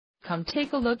Come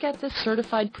take a look at this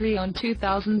certified pre-owned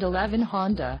 2011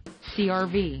 Honda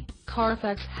CR-V.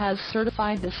 Carfax has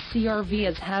certified this CR-V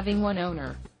as having one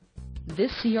owner.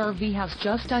 This CR-V has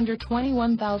just under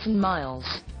 21,000 miles.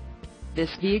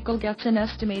 This vehicle gets an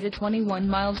estimated 21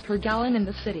 miles per gallon in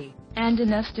the city, and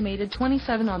an estimated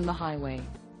 27 on the highway.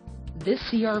 This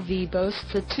CR-V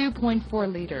boasts a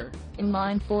 2.4-liter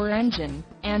inline-4 engine,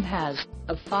 and has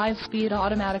a 5-speed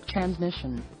automatic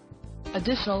transmission.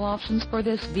 Additional options for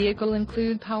this vehicle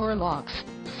include power locks,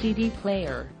 CD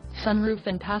player, sunroof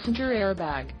and passenger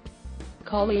airbag.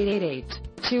 Call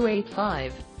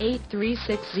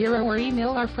 888-285-8360 or email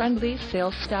our friendly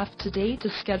sales staff today to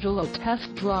schedule a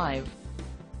test drive.